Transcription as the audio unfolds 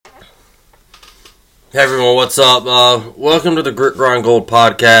Hey everyone, what's up? Welcome to the Grit Grind Gold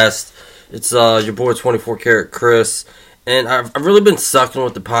podcast. It's your boy 24 Karat Chris, and I've really been sucking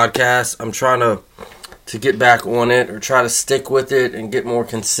with the podcast. I'm trying to get back on it or try to stick with it and get more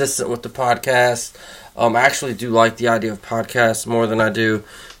consistent with the podcast. I actually do like the idea of podcasts more than I do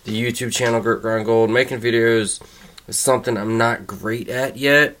the YouTube channel Grit Grind Gold. Making videos is something I'm not great at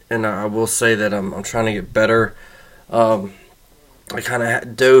yet, and I will say that I'm trying to get better. I kind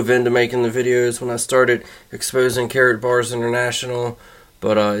of dove into making the videos when I started exposing Karatbars International,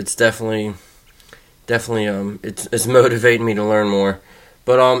 but it's definitely it's motivating me to learn more.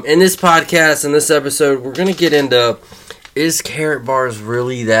 But in this podcast, in this episode, we're gonna get into, is Karatbars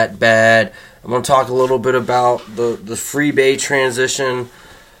really that bad? I'm gonna talk a little bit about the freebie transition,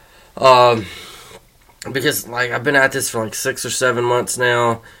 because I've been at this for 6 or 7 months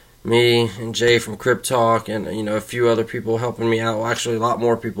now. Me and Jay from Crypt Talk and a few other people helping me out. Well, actually, a lot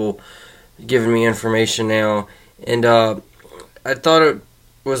more people giving me information now. And I thought it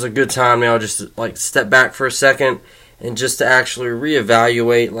was a good time now just to step back for a second and just to actually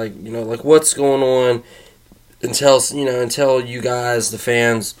reevaluate what's going on and tell you guys, the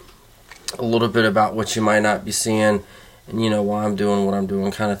fans, a little bit about what you might not be seeing and why I'm doing what I'm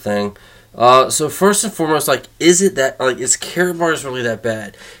doing, kind of thing. So first and foremost, is Karatbars really that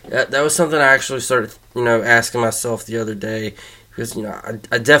bad? That was something I actually started, asking myself the other day, because,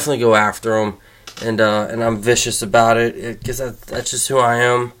 I definitely go after them, and I'm vicious about it, because that's just who I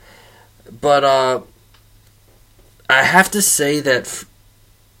am. But, I have to say that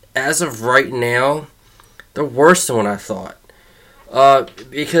as of right now, they're worse than what I thought.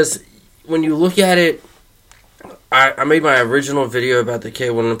 Because when you look at it, I made my original video about the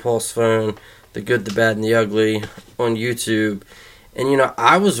K1 Impulse phone, the good, the bad, and the ugly, on YouTube. And,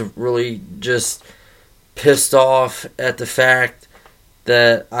 I was really just pissed off at the fact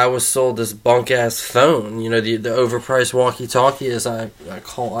that I was sold this bunk-ass phone. The overpriced walkie-talkie, as I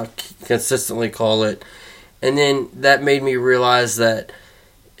consistently call it. And then that made me realize that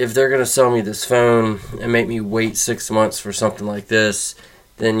if they're going to sell me this phone and make me wait 6 months for something like this,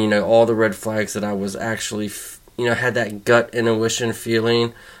 then, all the red flags that I was actually had that gut intuition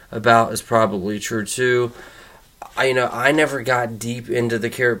feeling about is probably true too. I never got deep into the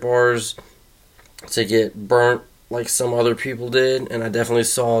Karatbars to get burnt like some other people did, and I definitely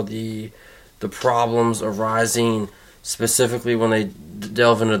saw the problems arising specifically when they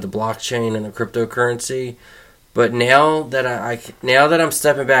delve into the blockchain and the cryptocurrency. But now that I'm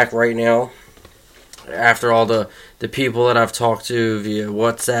stepping back right now, after all the people that I've talked to via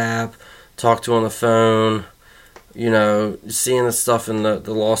WhatsApp, talked to on the phone, seeing the stuff in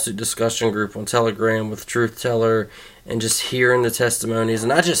the lawsuit discussion group on Telegram with Truth Teller, and just hearing the testimonies, and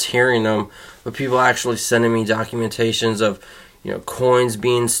not just hearing them, but people actually sending me documentations of, coins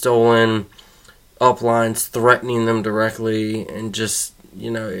being stolen, uplines threatening them directly, and just,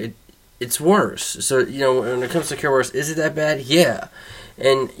 it's worse. So, when it comes to Karatbars, is it that bad? Yeah.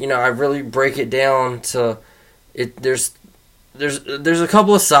 And, I really break it down to it. There's a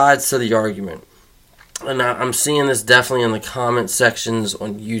couple of sides to the argument. And I'm seeing this definitely in the comment sections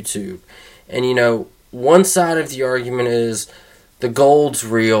on YouTube. And, one side of the argument is the gold's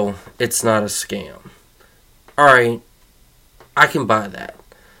real, it's not a scam. Alright, I can buy that.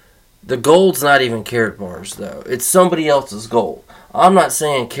 The gold's not even Karatbars, though. It's somebody else's gold. I'm not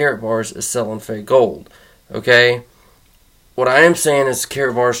saying Karatbars is selling fake gold, okay? What I am saying is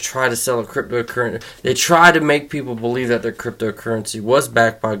Karatbars try to sell a cryptocurrency. They try to make people believe that their cryptocurrency was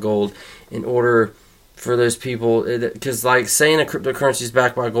backed by gold in order for those people, because saying a cryptocurrency is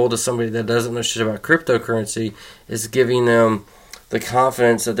backed by gold to somebody that doesn't know shit about cryptocurrency is giving them the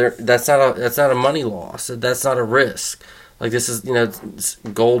confidence that that's not a money loss, that's not a risk. This is it's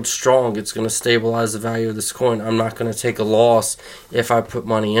gold strong. It's going to stabilize the value of this coin. I'm not going to take a loss if I put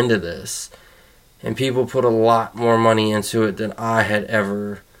money into this. And people put a lot more money into it than I had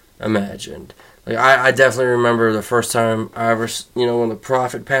ever imagined. I definitely remember the first time I ever, when the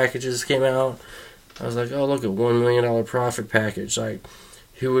profit packages came out, I was like, oh, look at $1 million profit package.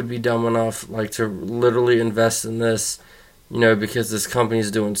 Who would be dumb enough, to literally invest in this, because this company's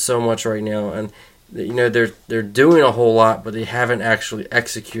doing so much right now, and, they're doing a whole lot, but they haven't actually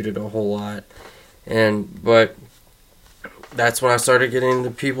executed a whole lot. But that's when I started getting the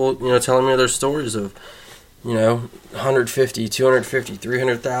people, telling me their stories of, $150,000,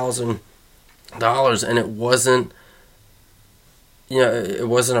 $250,000, $300,000, and it wasn't, it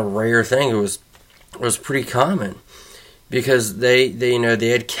wasn't a rare thing. It was pretty common, because they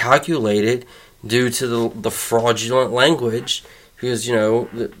had calculated, due to the fraudulent language, because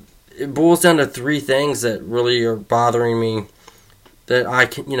it boils down to three things that really are bothering me, that I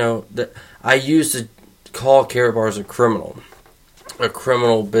can that I use call Karatbars a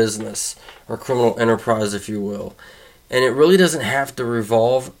criminal business, or criminal enterprise, if you will. And it really doesn't have to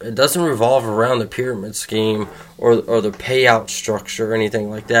revolve. It doesn't revolve around the pyramid scheme or the payout structure or anything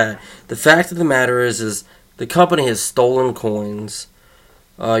like that. The fact of the matter is the company has stolen coins.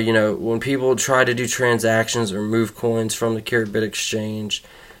 When people try to do transactions or move coins from the Karatbit exchange,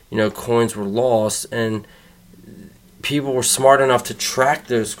 coins were lost, and people were smart enough to track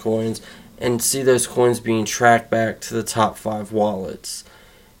those coins and see those coins being tracked back to the top 5 wallets,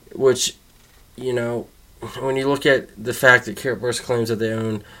 which, when you look at the fact that Karatbars claims that they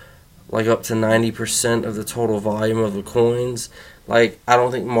own like up to 90% of the total volume of the coins, like, I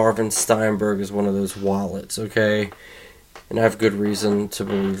don't think Marvin Steinberg is one of those wallets, okay? And I have good reason to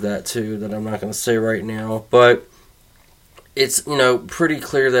believe that too, that I'm not going to say right now. But it's, pretty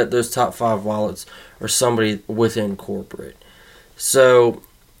clear that those top 5 wallets are somebody within corporate. So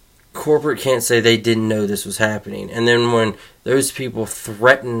corporate can't say they didn't know this was happening. And then when those people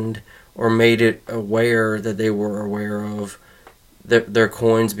threatened or made it aware that they were aware of their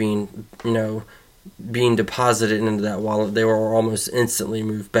coins being, being deposited into that wallet, they were almost instantly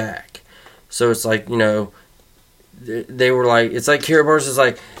moved back. So it's like, they were like, it's like Karatbars is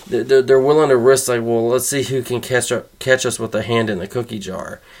like, they're willing to risk, like, well, let's see who can catch us with a hand in the cookie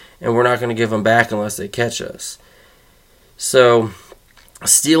jar, and we're not going to give them back unless they catch us. So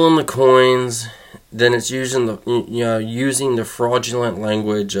stealing the coins, then it's using the fraudulent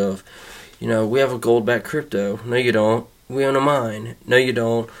language of, we have a gold-backed crypto. No, you don't. We own a mine. No, you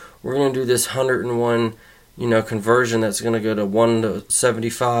don't. We're going to do this 101, conversion that's going to go to 1 to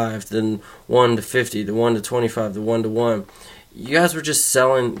 75, then 1 to 50, to 1 to 25, to 1 to 1. You guys were just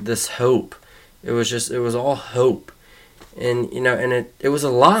selling this hope. It was all hope. And, it was a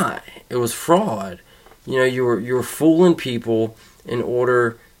lie. It was fraud. You were fooling people in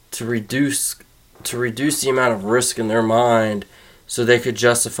order to reduce the amount of risk in their mind so they could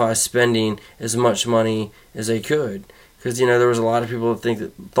justify spending as much money as they could. Because, there was a lot of people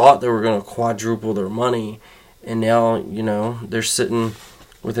that thought they were going to quadruple their money, and now, they're sitting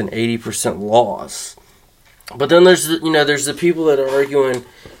with an 80% loss. But then there's the people that are arguing,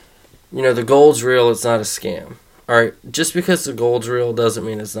 the gold's real, it's not a scam. Alright, just because the gold's real doesn't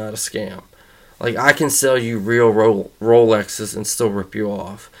mean it's not a scam. Like, I can sell you real Rolexes and still rip you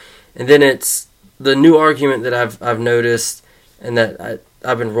off. And then it's the new argument that I've noticed, and that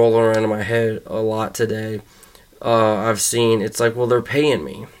I've been rolling around in my head a lot today. I've seen, it's like, well, they're paying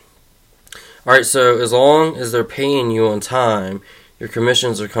me. Alright, so as long as they're paying you on time, your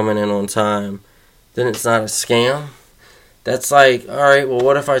commissions are coming in on time, then it's not a scam. That's like, alright, well,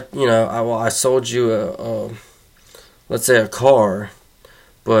 what if I sold you let's say a car,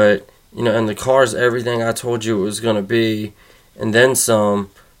 but, and the car's everything I told you it was going to be, and then some,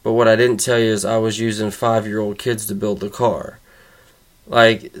 but what I didn't tell you is I was using 5-year-old kids to build the car.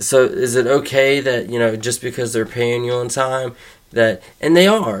 Like, so is it okay that, just because they're paying you on time, and they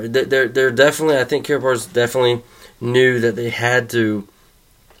are, they're definitely, I think Karatbars definitely knew that they had to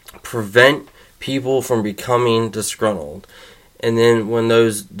prevent people from becoming disgruntled. And then when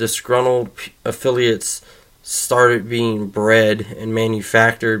those disgruntled affiliates started being bred and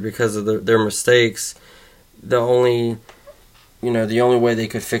manufactured because of their mistakes, the only way they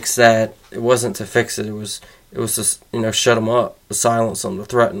could fix that, it wasn't to fix it, it was just, shut them up, to silence them, to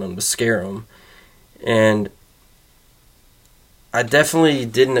threaten them, to scare them. And I definitely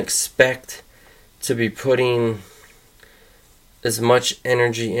didn't expect to be putting as much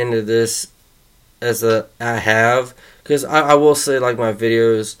energy into this as I have, because I will say, like, my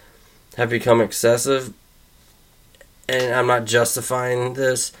videos have become excessive, and I'm not justifying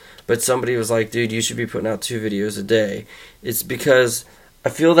this, but somebody was like, dude, you should be putting out 2 videos a day. It's because I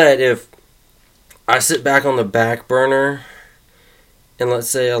feel that if I sit back on the back burner and, let's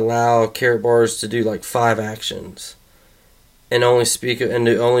say, allow Karatbars to do like 5 actions and only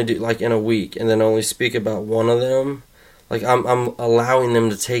do like in a week, and then only speak about one of them, like, I'm allowing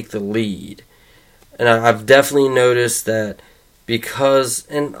them to take the lead. And I've definitely noticed that because,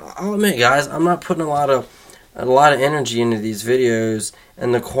 and I'll admit, guys, I'm not putting a lot of energy into these videos,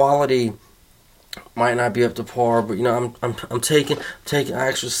 and the quality might not be up to par, but I'm taking. I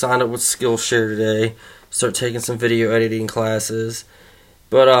actually signed up with Skillshare today, start taking some video editing classes,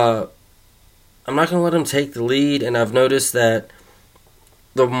 but I'm not gonna let them take the lead. And I've noticed that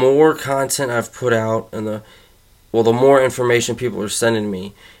the more content I've put out, and the more information people are sending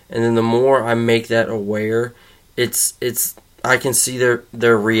me, and then the more I make that aware, I can see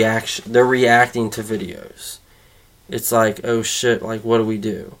their reaction. They're reacting to videos. It's like, oh shit, like, what do we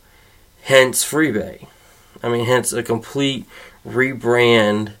do? Hence Freebay. Hence a complete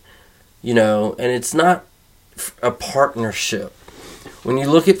rebrand and it's not a partnership. When you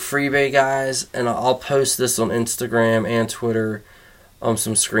look at Freebay, guys, and I'll post this on Instagram and Twitter,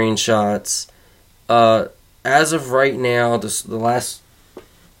 some screenshots. As of right now, the last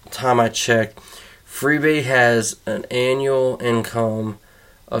time I checked, Freebay has an annual income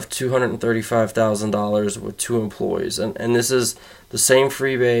of $235,000 with 2 employees. And this is the same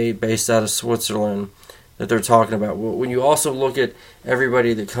Freebay based out of Switzerland that they're talking about. When you also look at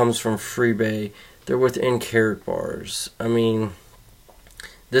everybody that comes from Freebay, they're within Karatbars. I mean,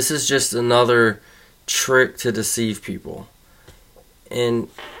 this is just another trick to deceive people. And,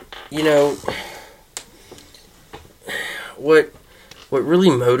 what really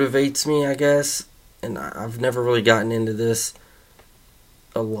motivates me, I guess, and I've never really gotten into this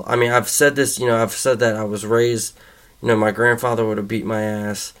a lot. I mean, I've said this, I've said that I was raised, my grandfather would have beat my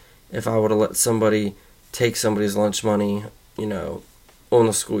ass if I would have let somebody take somebody's lunch money, on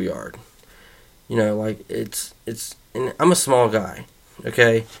the schoolyard. And I'm a small guy,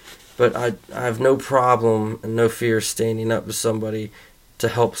 okay? But I have no problem and no fear standing up to somebody to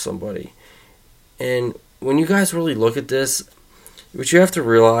help somebody. And when you guys really look at this, what you have to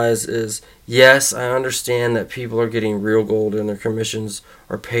realize is, yes, I understand that people are getting real gold and their commissions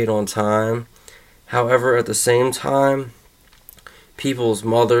are paid on time. However, at the same time, people's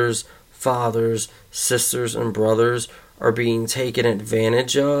mothers, fathers, sisters, and brothers are being taken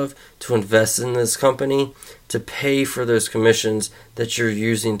advantage of to invest in this company to pay for those commissions that you're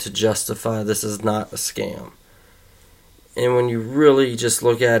using to justify this is not a scam. And when you really just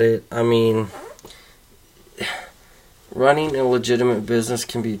look at it, I mean, running a legitimate business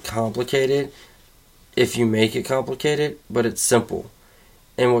can be complicated if you make it complicated, but it's simple.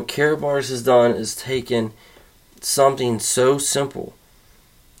 And what Karatbars has done is taken something so simple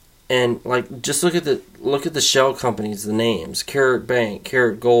and just look at the shell companies, the names: Karat Bank,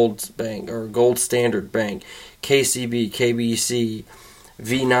 Karat Gold Bank, or Gold Standard Bank, KCB, KBC,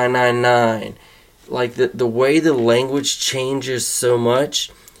 V999. Like the way the language changes so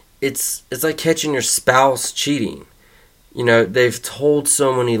much, it's like catching your spouse cheating. They've told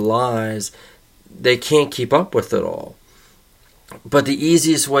so many lies, they can't keep up with it all. But the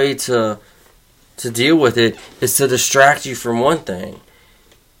easiest way to deal with it is to distract you from one thing.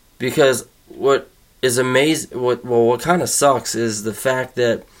 Because what is amazing, what kind of sucks is the fact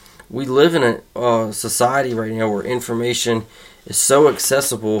that we live in a society right now where information is so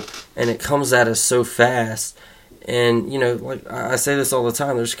accessible and it comes at us so fast. And, like I say this all the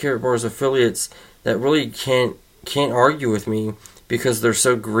time, there's Karatbars affiliates that really can't argue with me because they're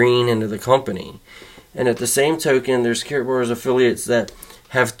so green into the company. And at the same token, there's Karatbars affiliates that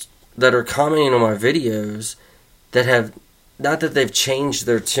are commenting on my videos that have, not that they've changed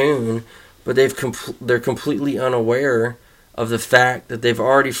their tune, but they're completely unaware of the fact that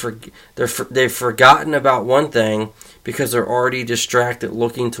they've forgotten about one thing because they're already distracted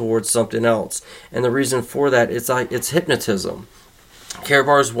looking towards something else. And the reason for that is it's hypnotism.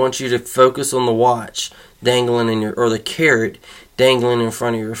 Karatbars wants you to focus on the watch dangling or the carrot dangling in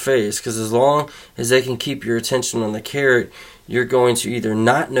front of your face, because as long as they can keep your attention on the carrot, you're going to either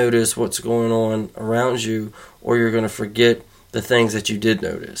not notice what's going on around you, or you're going to forget the things that you did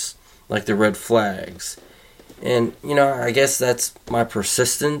notice, like the red flags. And, I guess that's my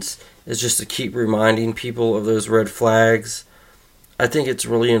persistence, is just to keep reminding people of those red flags. I think it's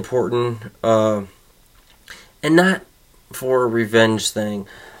really important, and not for a revenge thing.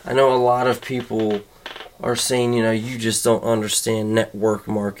 I know a lot of people are saying, you just don't understand network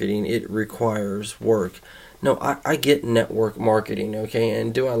marketing. It requires work. No, I get network marketing, okay?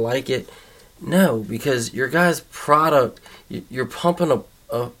 And do I like it? No, because your guy's product, you're pumping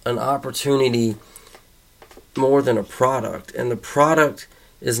an opportunity more than a product. And the product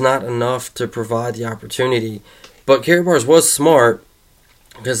is not enough to provide the opportunity. But Karatbars was smart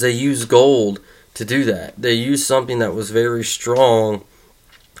because they used gold to do that. They used something that was very strong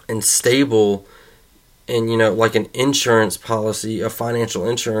and stable, and like an insurance policy, a financial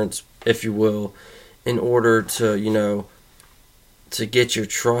insurance, if you will, in order to to get your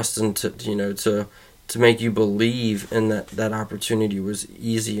trust and to make you believe in that opportunity was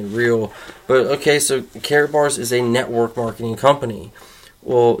easy and real. But okay, so Karatbars is a network marketing company.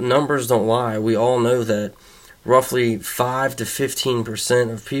 Well, numbers don't lie. We all know that roughly 5 to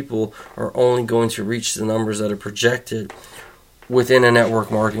 15% of people are only going to reach the numbers that are projected within a network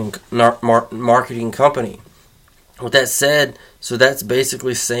marketing company. With that said, so that's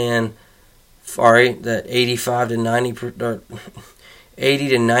basically saying, all right, that 80 to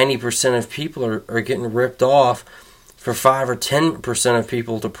 90% of people are getting ripped off for 5 or 10% of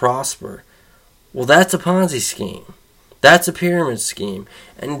people to prosper. Well, that's a Ponzi scheme. That's a pyramid scheme.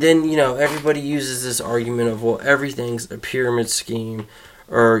 And then, everybody uses this argument of, well, everything's a pyramid scheme,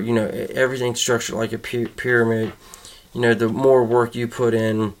 or, everything's structured like a pyramid. The more work you put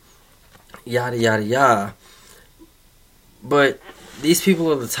in, yada, yada, yada. But these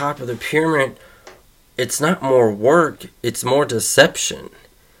people at the top of the pyramid, it's not more work, it's more deception.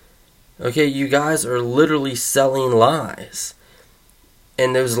 Okay, you guys are literally selling lies.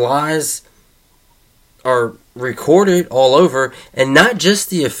 And those lies are recorded all over, and not just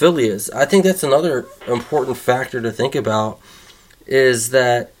the affiliates. I think that's another important factor to think about, is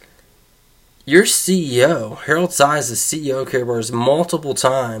that your CEO, Harold Size, the CEO of Karatbars, multiple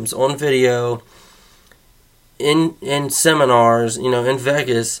times on video, in seminars, in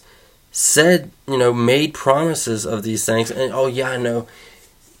Vegas, said, made promises of these things. And oh yeah, I know,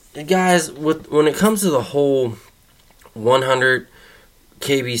 guys, when it comes to the whole 100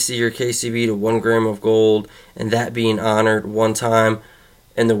 KBC or KCB to 1 gram of gold, and that being honored one time,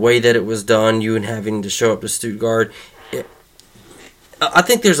 and the way that it was done, you and having to show up to Stuttgart, I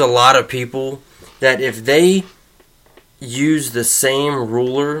think there's a lot of people that if they use the same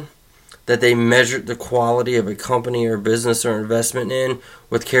ruler that they measured the quality of a company or business or investment in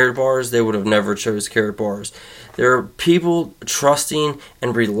with Karatbars, they would have never chose Karatbars. There are people trusting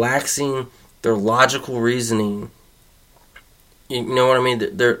and relaxing their logical reasoning. You know what I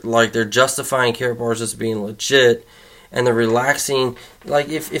mean? They're justifying Karatbars as being legit, and they're relaxing. Like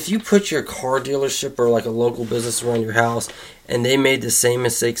if you put your car dealership or like a local business around your house, and they made the same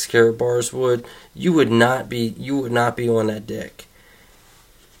mistakes Karatbars would, you would not be on that dick.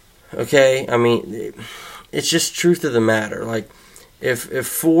 Okay, I mean, it's just truth of the matter. Like if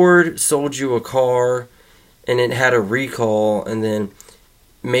Ford sold you a car and it had a recall, and then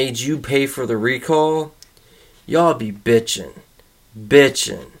made you pay for the recall, y'all be bitching.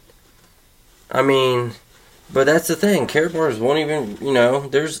 I mean, but that's the thing. Karatbars won't even,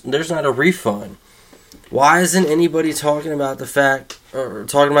 there's not a refund. Why isn't anybody talking about the fact, or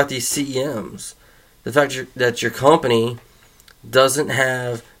talking about these CEMs? The fact that your company doesn't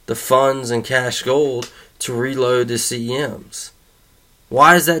have the funds and cash gold to reload the CEMs.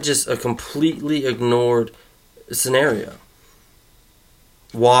 Why is that just a completely ignored scenario?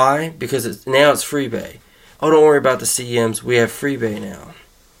 Why? Because now it's Freebay. Oh, don't worry about the CEMs. We have Freebay now.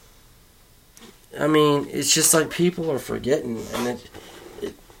 I mean, it's just like people are forgetting, and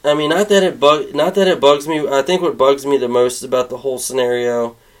not that it bugs me. I think what bugs me the most about the whole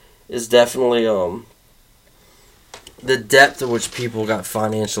scenario is definitely the depth at which people got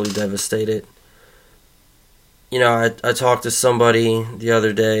financially devastated. I talked to somebody the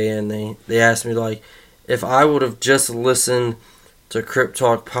other day, and they asked me, like, if I would have just listened to Crypt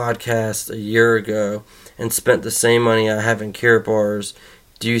Talk podcast a year ago and spent the same money I have in Karatbars,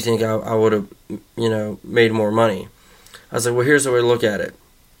 do you think I would have, made more money? I was like, well, here's the way to look at it.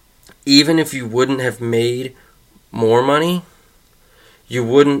 Even if you wouldn't have made more money, you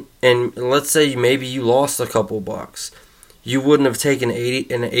wouldn't, and let's say maybe you lost a couple bucks, you wouldn't have taken an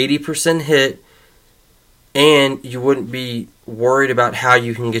 80% hit, and you wouldn't be worried about how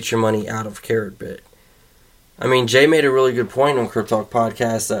you can get your money out of Karatbit. I mean, Jay made a really good point on Crypt Talk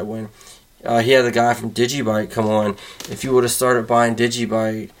podcast that when he had the guy from Digibyte come on, if you would have started buying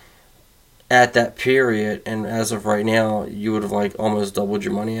Digibyte at that period, and as of right now, you would have like almost doubled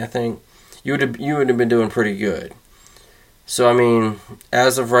your money. I think you would have been doing pretty good. So I mean,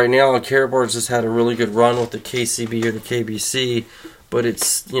 as of right now, Karatbars just had a really good run with the KCB or the KBC, but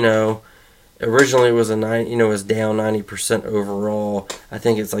it's originally it was it was down 90% overall. I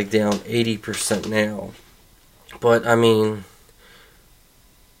think it's like down 80% now. But I mean,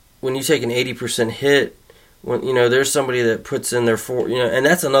 when you take an 80% hit, when there's somebody that puts in their and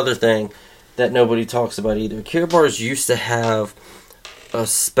that's another thing that nobody talks about either. Karatbars used to have a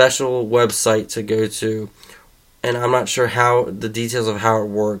special website to go to, and I'm not sure how the details of how it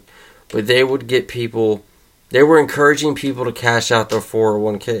worked, but they would get people. They were encouraging people to cash out their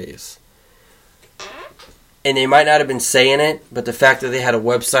 401ks. And they might not have been saying it, but the fact that they had a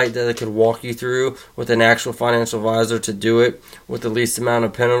website that they could walk you through with an actual financial advisor to do it with the least amount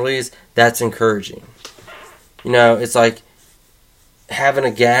of penalties, that's encouraging. It's like having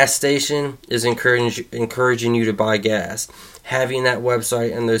a gas station is encouraging you to buy gas. Having that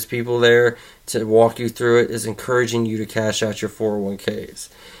website and those people there to walk you through it is encouraging you to cash out your 401ks.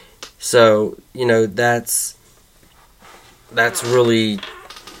 So, that's really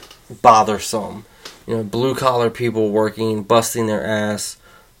bothersome. Blue collar people working, busting their ass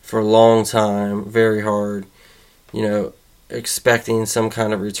for a long time, very hard, expecting some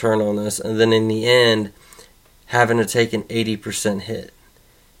kind of return on this, and then in the end, having to take an 80% hit.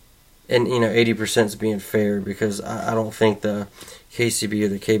 and 80% is being fair, because I don't think the KCB or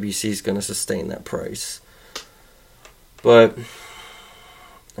the KBC is going to sustain that price. But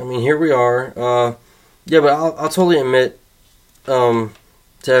I mean, here we are. But I'll totally admit to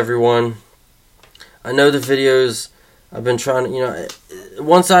everyone, I know the videos I've been trying to,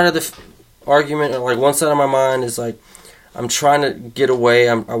 one side of the argument, or like one side of my mind is like, I'm trying to get away.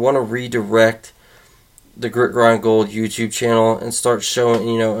 I want to redirect the Grit Grind Gold YouTube channel and start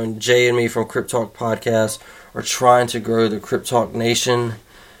showing, and Jay and me from Crypt Talk Podcast are trying to grow the Crypt Talk Nation.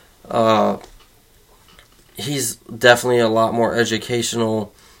 He's definitely a lot more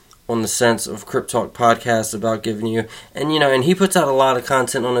educational on the sense of Crypt Talk Podcast, about giving you, and he puts out a lot of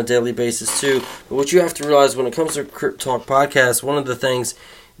content on a daily basis too. But what you have to realize when it comes to Crypt Talk Podcast, one of the things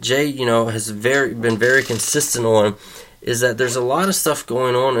Jay, has been very consistent on, is that there's a lot of stuff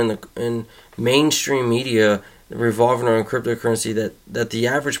going on in mainstream media revolving around cryptocurrency that the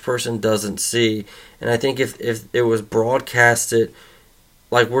average person doesn't see. And I think if it was broadcasted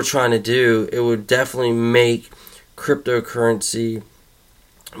like we're trying to do, it would definitely make cryptocurrency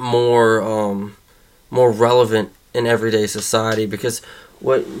more relevant in everyday society. Because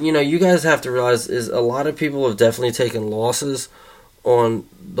what you guys have to realize is a lot of people have definitely taken losses on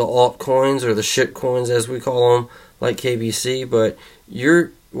the altcoins, or the shit coins as we call them, like KBC. But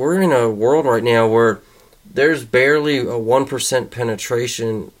we're in a world right now where there's barely a 1%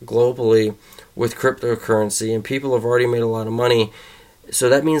 penetration globally with cryptocurrency, and people have already made a lot of money. So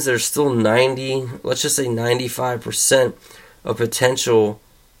that means there's still 95% of potential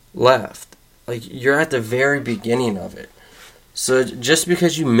left. Like, you're at the very beginning of it. So just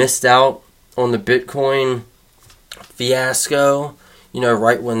because you missed out on the Bitcoin fiasco,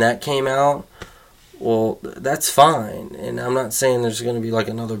 right when that came out, well, that's fine. And I'm not saying there's going to be like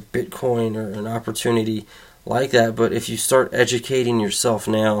another Bitcoin or an opportunity like that, but if you start educating yourself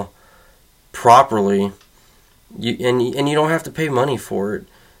now properly, you don't have to pay money for it.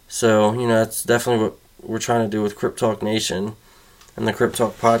 So, that's definitely what we're trying to do with Crypt Talk Nation and the Crypt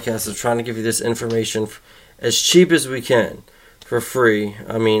Talk Podcast, is trying to give you this information as cheap as we can, for free.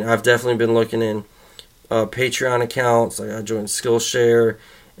 I mean, I've definitely been looking in Patreon accounts, like I joined Skillshare,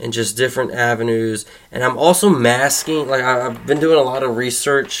 and just different avenues. And I'm also masking, like I've been doing a lot of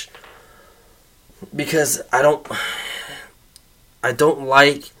research, because I don't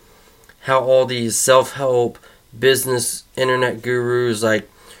like how all these self-help business internet gurus like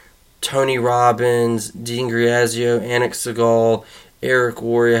Tony Robbins, Dean Graziosi, Anik Segal, Eric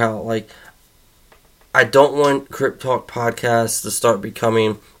Worre, I don't want Crypt Talk Podcast to start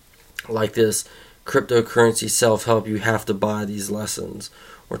becoming like this cryptocurrency self-help, you have to buy these lessons.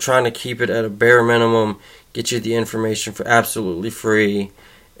 We're trying to keep it at a bare minimum, get you the information for absolutely free.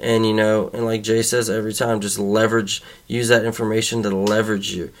 And, and like Jay says every time, just use that information to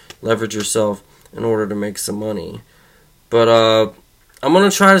leverage yourself in order to make some money. But I'm going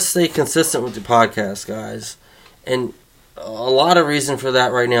to try to stay consistent with the podcast, guys. And a lot of reason for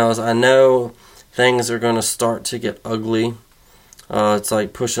that right now is I know things are going to start to get ugly. It's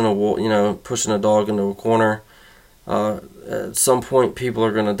like pushing a dog into a corner. At some point, people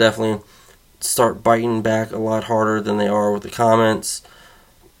are going to definitely start biting back a lot harder than they are with the comments.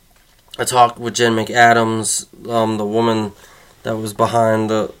 I talked with Jen McAdams, the woman that was behind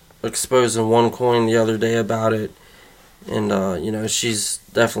the exposing OneCoin the other day, about it. And, she's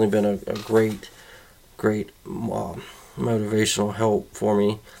definitely been a great motivational help for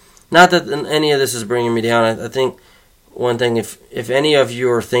me. Not that any of this is bringing me down. I think one thing, if any of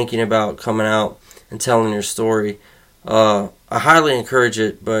you are thinking about coming out and telling your story, I highly encourage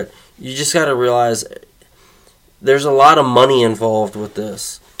it, but you just got to realize there's a lot of money involved with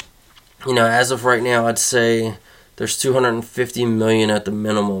this. As of right now, I'd say there's $250 million at the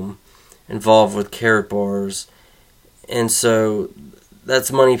minimum involved with Karatbars, and so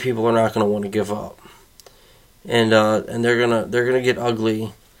that's money people are not going to want to give up, and they're gonna get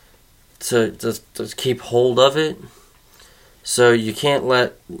ugly to keep hold of it. So you can't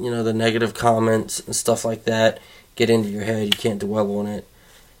let the negative comments and stuff like that get into your head. You can't dwell on it.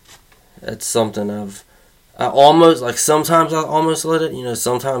 That's something sometimes I almost let it.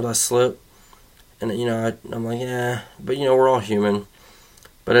 Sometimes I slip, and I'm like, yeah, but we're all human.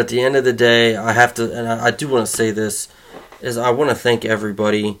 But at the end of the day, I have to, and I do want to say this, is I want to thank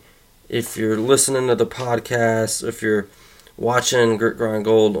everybody. If you're listening to the podcast, if you're watching Grit Grind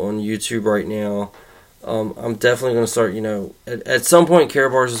Gold on YouTube right now, I'm definitely going to start, at some point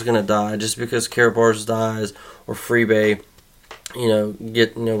Karatbars is going to die. Just because Karatbars dies, or Freebay,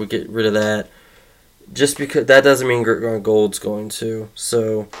 we get rid of that. Just because, that doesn't mean Grit Grind Gold's going to.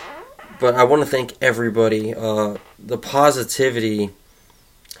 But I want to thank everybody. The positivity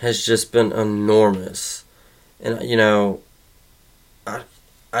has just been enormous. And, you know,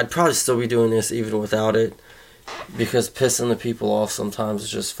 I'd probably still be doing this even without it, because pissing the people off sometimes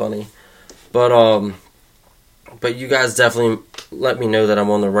is just funny. But you guys definitely let me know that I'm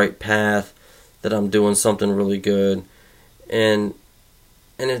on the right path, that I'm doing something really good. And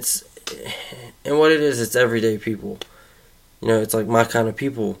what it is, it's everyday people. You know, it's like my kind of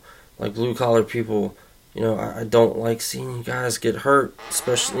people, like blue collar people. You know, I don't like seeing you guys get hurt,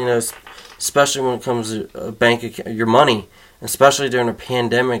 especially when it comes to a bank account, your money, especially during a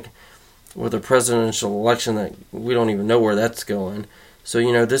pandemic with a presidential election that we don't even know where that's going. So,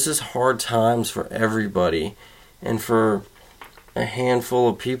 you know, this is hard times for everybody, and for a handful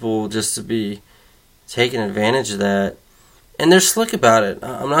of people just to be taking advantage of that. And they're slick about it.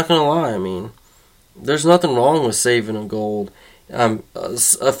 I'm not going to lie. I mean, there's nothing wrong with saving in gold.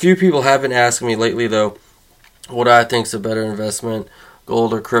 A few people have been asking me lately, though, what I think is a better investment,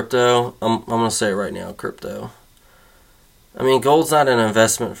 gold or crypto. I'm going to say it right now, crypto. I mean, gold's not an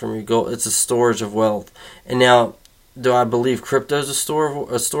investment for me. Gold, it's a storage of wealth. And now, do I believe crypto's a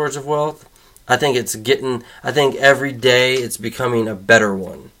storage of wealth? I think every day it's becoming a better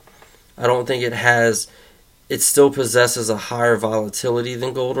one. I don't think it still possesses a higher volatility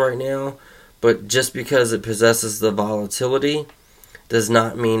than gold right now, but just because it possesses the volatility does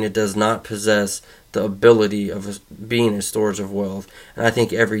not mean it does not possess the ability of being a storage of wealth. And I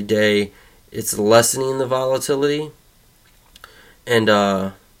think every day it's lessening the volatility and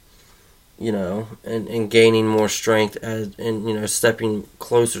gaining more strength and stepping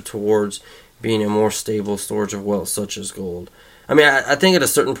closer towards being a more stable storage of wealth, such as gold. I mean, I think at a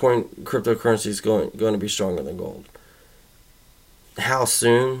certain point, cryptocurrency is going to be stronger than gold. How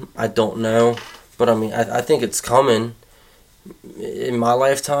soon? I don't know. But, I mean, I think it's coming in my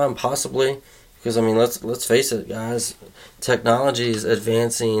lifetime, possibly. Because, I mean, let's face it, guys. Technology is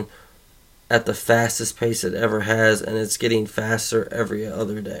advancing at the fastest pace it ever has, and it's getting faster every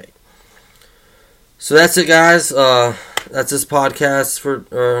other day. So that's it, guys. That's this podcast for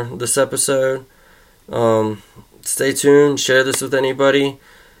this episode. Stay tuned. Share this with anybody.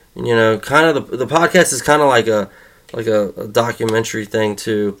 And, you know, kind of the podcast is kind of like a documentary thing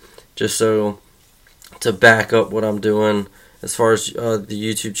too, just so to back up what I'm doing as far as the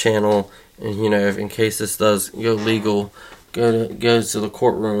YouTube channel. And, you know, in case this does go legal, goes to the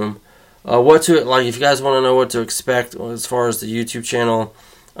courtroom. If you guys want to know what to expect as far as the YouTube channel,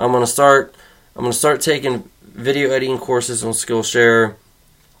 I'm gonna start taking video editing courses on Skillshare,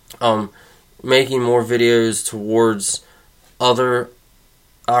 making more videos towards other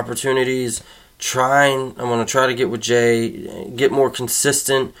opportunities. I'm gonna try to get with Jay, get more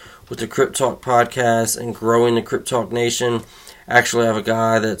consistent with the Crypt Talk podcast and growing the Crypt Talk Nation. Actually, I have a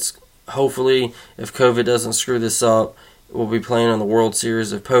guy that's hopefully, if COVID doesn't screw this up, will be playing on the World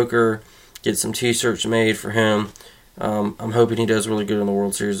Series of Poker. Get some t-shirts made for him. I'm hoping he does really good in the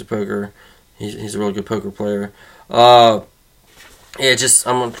World Series of Poker. He's a really good poker player. I'm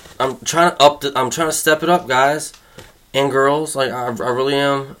trying to step it up, guys and girls. Like I really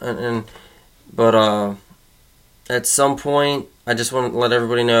am. But at some point, I just want to let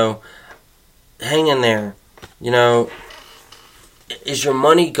everybody know, hang in there. You know, is your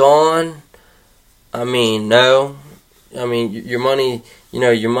money gone? I mean, no. I mean, your money. You know,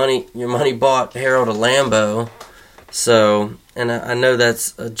 your money bought Harold a Lambo. So, and I know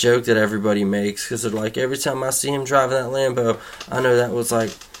that's a joke that everybody makes, because they're like, every time I see him driving that Lambo, I know that was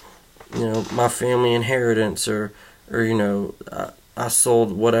like, you know, my family inheritance, or you know, I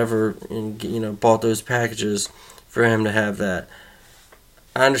sold whatever and, you know, bought those packages for him to have that.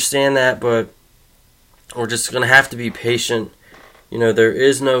 I understand that, but we're just going to have to be patient. You know, there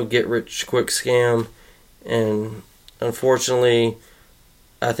is no get-rich-quick scam, and unfortunately,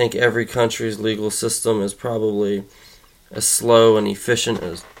 I think every country's legal system is probably as slow and inefficient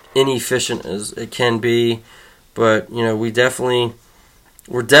as it can be. But, you know, we're definitely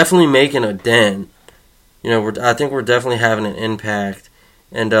making a dent. You know, I think we're definitely having an impact.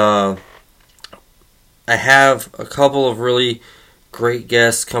 And I have a couple of really great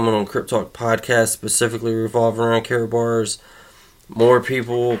guests coming on Crypt Talk podcast, specifically revolving around Karatbars. More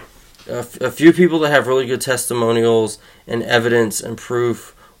people, a few people that have really good testimonials and evidence and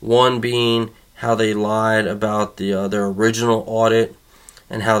proof. One being how they lied about their original audit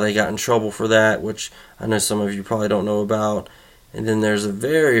and how they got in trouble for that, which I know some of you probably don't know about. And then there's a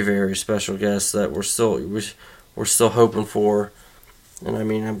very, very special guest that we're still hoping for. And I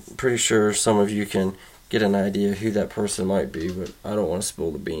mean, I'm pretty sure some of you can get an idea who that person might be, but I don't want to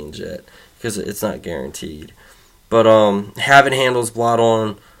spill the beans yet because it's not guaranteed. But having Handles Blot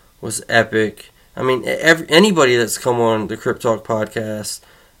on was epic. I mean, anybody that's come on the Crypt Talk podcast,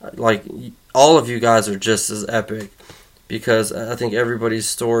 like, all of you guys are just as epic, because I think everybody's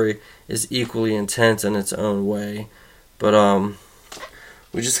story is equally intense in its own way. But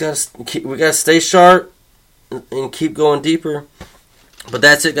we just gotta stay sharp and keep going deeper. But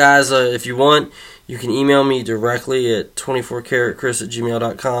that's it, guys. If you want, you can email me directly at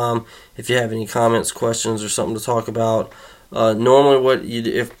 24karatchris@gmail.com if you have any comments, questions, or something to talk about. Normally,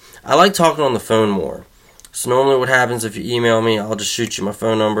 if I like talking on the phone more. So normally what happens, if you email me, I'll just shoot you my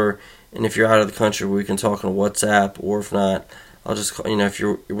phone number, and if you're out of the country, we can talk on WhatsApp, or if not, I'll just call, if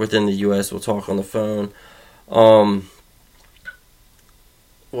you're within the U.S., we'll talk on the phone.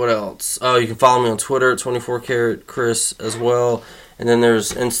 What else? Oh, you can follow me on Twitter at 24karatchris as well, and then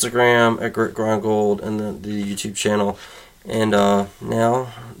there's Instagram at GritGrindGold, and the YouTube channel, and now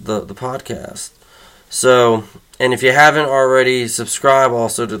the podcast. So, and if you haven't already, subscribe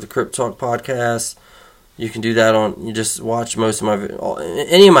also to the Crypt Talk podcast. You can do that you just watch most of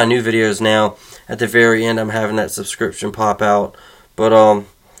any of my new videos now. At the very end, I'm having that subscription pop out. But I'm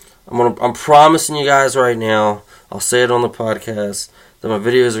promising you guys right now, I'll say it on the podcast, that my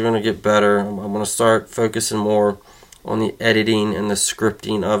videos are going to get better. I'm going to start focusing more on the editing and the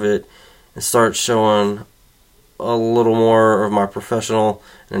scripting of it, and start showing a little more of my professional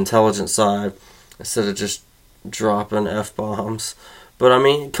and intelligent side, instead of just dropping F-bombs. But I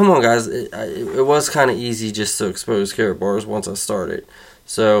mean, come on, guys. It was kind of easy just to expose Karatbars once I started.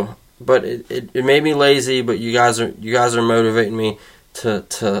 So, but it made me lazy. But you guys are motivating me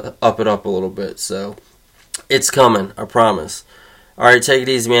to up it up a little bit. So it's coming, I promise. All right, take it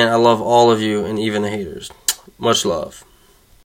easy, man. I love all of you, and even the haters. Much love.